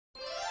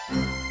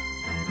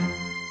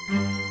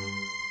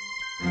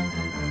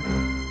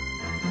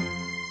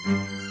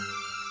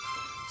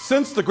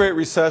Since the Great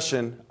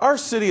Recession, our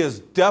city has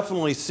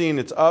definitely seen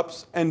its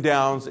ups and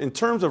downs in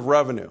terms of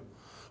revenue,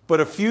 but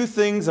a few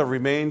things have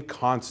remained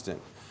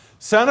constant.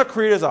 Santa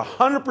Clarita has a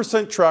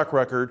 100% track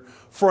record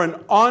for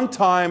an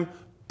on-time,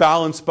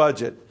 balanced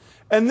budget.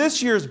 And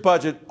this year's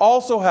budget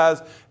also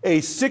has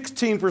a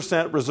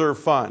 16% reserve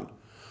fund.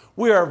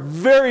 We are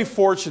very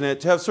fortunate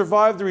to have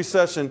survived the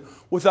recession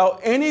without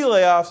any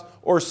layoffs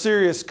or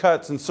serious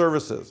cuts in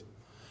services.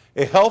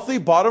 A healthy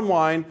bottom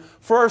line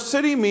for our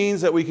city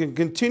means that we can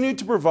continue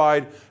to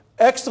provide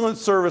excellent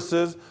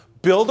services,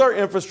 build our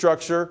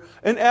infrastructure,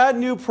 and add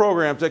new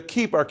programs that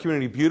keep our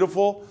community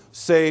beautiful,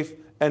 safe,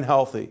 and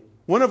healthy.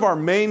 One of our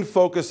main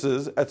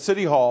focuses at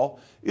City Hall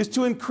is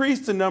to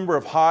increase the number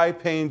of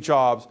high-paying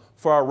jobs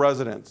for our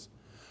residents.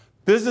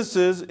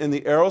 Businesses in the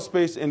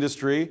aerospace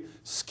industry,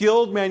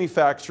 skilled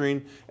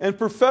manufacturing, and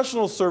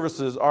professional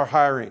services are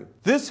hiring.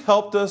 This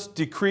helped us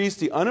decrease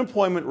the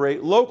unemployment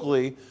rate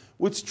locally,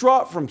 which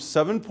dropped from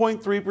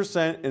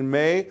 7.3% in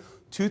May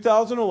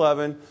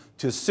 2011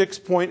 to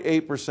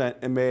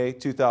 6.8% in May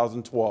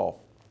 2012.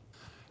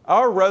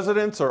 Our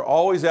residents are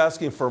always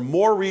asking for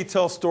more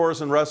retail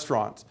stores and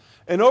restaurants.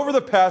 And over the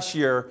past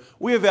year,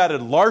 we have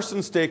added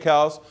Larson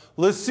Steakhouse,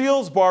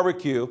 Lucille's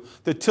Barbecue,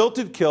 the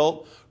Tilted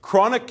Kilt,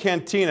 Chronic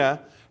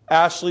Cantina,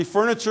 Ashley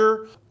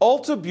Furniture,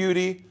 Ulta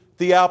Beauty,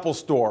 the Apple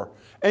Store.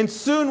 And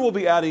soon we'll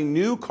be adding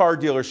new car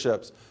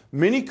dealerships,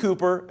 Mini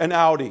Cooper and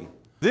Audi.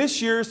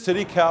 This year's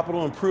City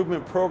Capital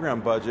Improvement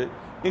Program budget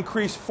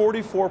increased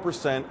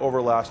 44%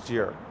 over last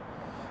year.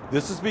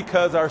 This is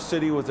because our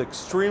city was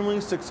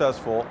extremely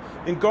successful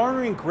in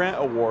garnering grant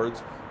awards,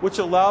 which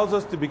allows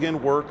us to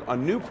begin work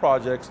on new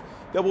projects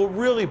that will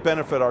really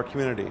benefit our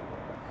community.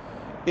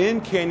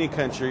 In Canyon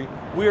Country,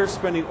 we are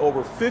spending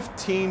over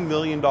 $15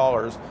 million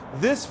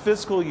this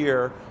fiscal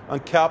year on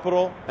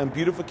capital and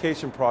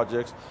beautification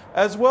projects,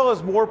 as well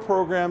as more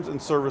programs and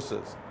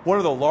services. One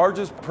of the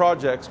largest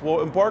projects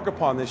we'll embark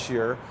upon this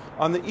year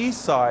on the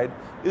east side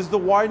is the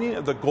widening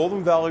of the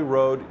Golden Valley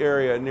Road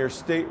area near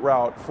State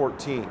Route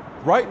 14.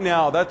 Right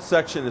now, that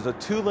section is a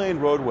 2-lane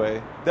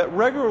roadway that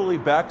regularly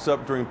backs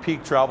up during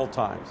peak travel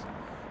times.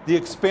 The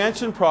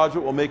expansion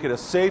project will make it a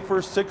safer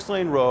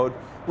 6-lane road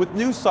with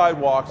new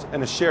sidewalks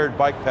and a shared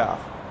bike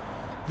path.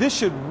 This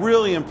should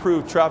really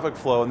improve traffic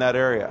flow in that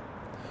area.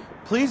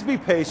 Please be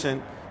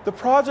patient. The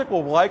project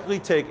will likely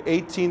take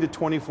 18 to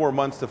 24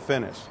 months to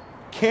finish.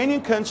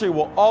 Canyon Country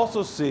will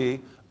also see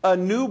a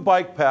new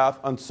bike path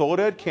on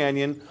Soledad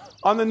Canyon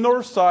on the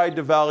north side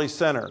to Valley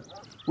Center,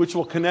 which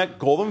will connect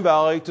Golden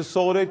Valley to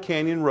Soledad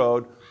Canyon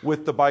Road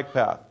with the bike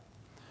path.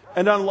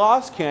 And on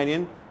Lost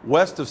Canyon,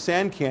 west of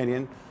Sand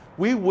Canyon,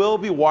 we will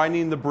be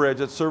widening the bridge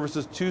that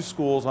services 2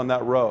 schools on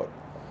that road.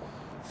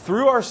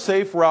 Through our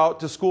Safe Route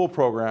to School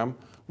program,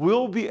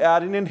 we'll be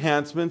adding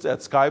enhancements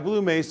at Sky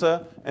Blue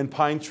Mesa and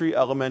Pine Tree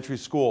Elementary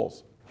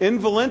Schools. In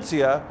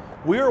Valencia,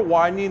 we are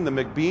widening the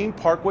McBean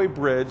Parkway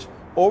Bridge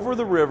over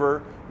the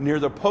river near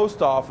the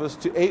post office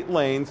to 8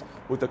 lanes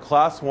with a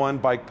Class 1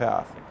 bike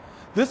path.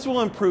 This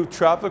will improve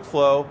traffic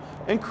flow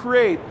and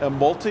create a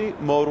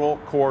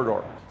multimodal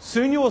corridor.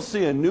 Soon you will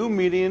see a new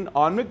median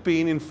on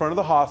McBean in front of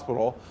the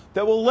hospital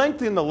that will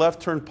lengthen the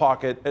left turn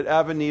pocket at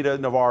Avenida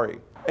Navarre.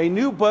 A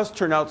new bus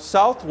turnout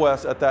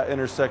southwest at that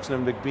intersection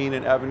of McBean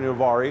and Avenue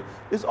Navarre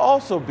is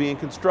also being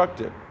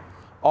constructed,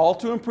 all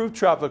to improve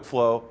traffic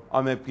flow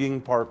on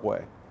McBean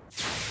Parkway.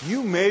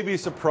 You may be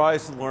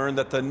surprised to learn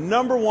that the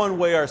 #1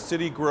 way our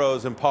city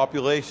grows in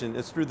population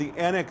is through the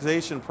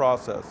annexation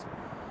process.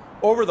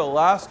 Over the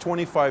last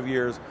 25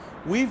 years,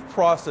 we've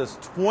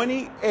processed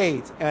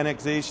 28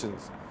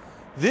 annexations.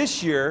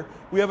 This year,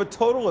 we have a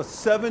total of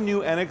 7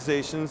 new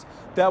annexations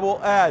that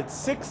will add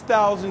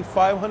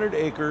 6,500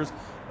 acres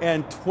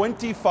and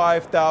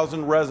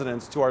 25,000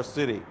 residents to our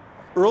city.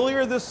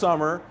 Earlier this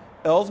summer,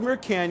 Ellesmere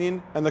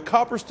Canyon and the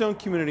Copperstone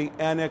community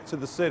annexed to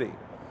the city.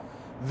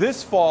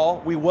 This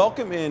fall, we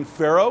welcome in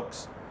Fair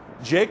Oaks,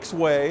 Jake's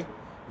Way,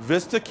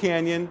 Vista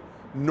Canyon,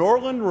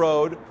 Norland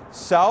Road,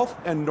 South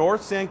and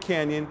North Sand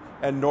Canyon,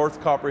 and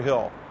North Copper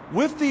Hill.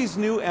 With these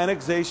new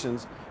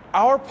annexations,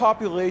 our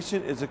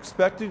population is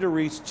expected to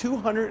reach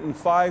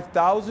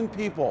 205,000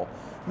 people,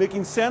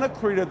 making Santa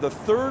Clarita the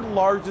 3rd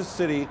largest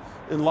city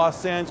in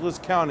Los Angeles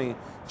County,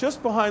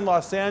 just behind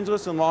Los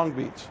Angeles and Long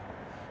Beach.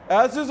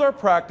 As is our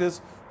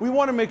practice, we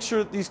want to make sure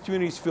that these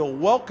communities feel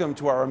welcome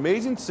to our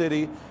amazing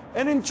city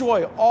and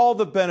enjoy all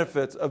the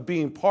benefits of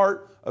being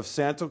part of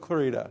Santa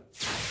Clarita.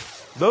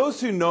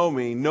 Those who know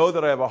me know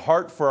that I have a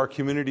heart for our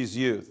community's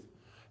youth.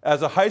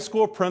 As a high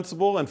school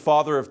principal and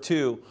father of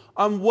 2,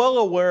 I'm well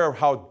aware of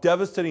how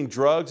devastating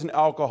drugs and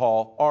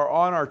alcohol are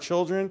on our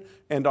children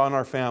and on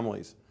our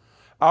families.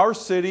 Our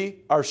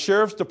city, our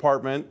Sheriff's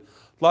Department,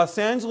 Los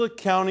Angeles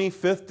County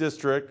 5th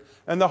District,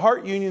 and the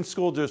Hart Union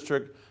School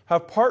District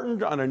have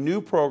partnered on a new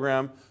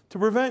program to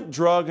prevent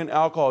drug and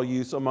alcohol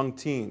use among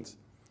teens.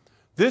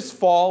 This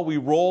fall, we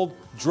rolled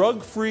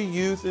Drug-Free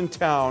Youth in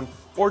Town,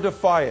 or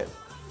Defy It.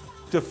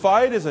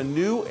 Defy It is a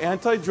new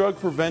anti-drug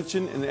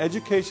prevention and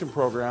education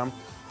program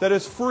that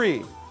is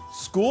free,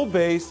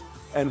 school-based,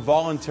 and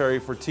voluntary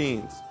for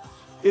teens.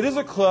 It is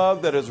a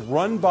club that is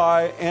run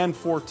by and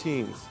for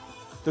teens.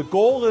 The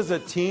goal is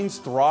that teens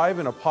thrive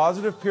in a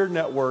positive peer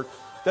network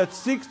that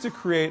seeks to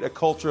create a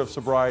culture of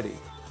sobriety.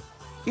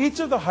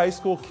 Each of the high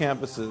school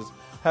campuses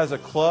has a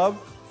club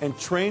and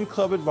trained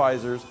club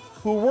advisors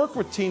who work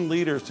with teen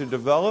leaders to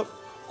develop,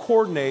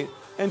 coordinate,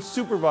 and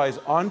supervise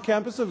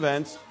on-campus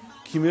events,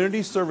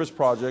 community service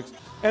projects,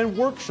 and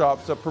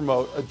workshops that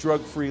promote a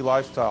drug-free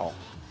lifestyle.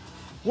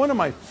 One of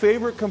my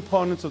favorite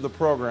components of the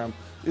program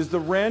is the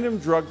random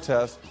drug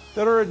tests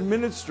that are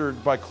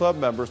administered by club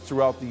members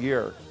throughout the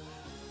year,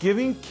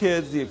 giving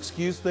kids the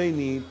excuse they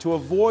need to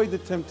avoid the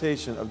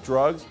temptation of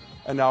drugs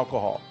and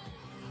alcohol.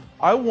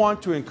 I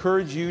want to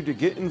encourage you to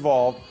get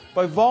involved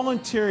by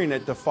volunteering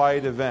at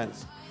Defiant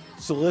events,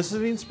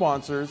 soliciting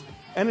sponsors,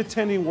 and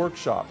attending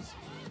workshops.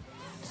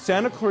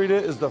 Santa Clarita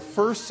is the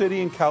first city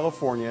in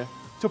California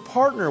to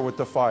partner with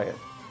Defiant,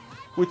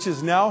 which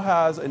now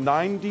has a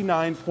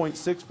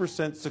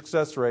 99.6%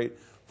 success rate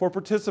for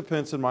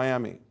participants in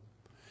Miami.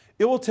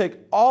 It will take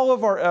all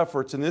of our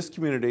efforts in this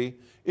community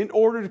in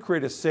order to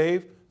create a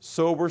safe,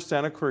 sober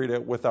Santa Clarita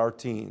with our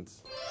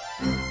teens.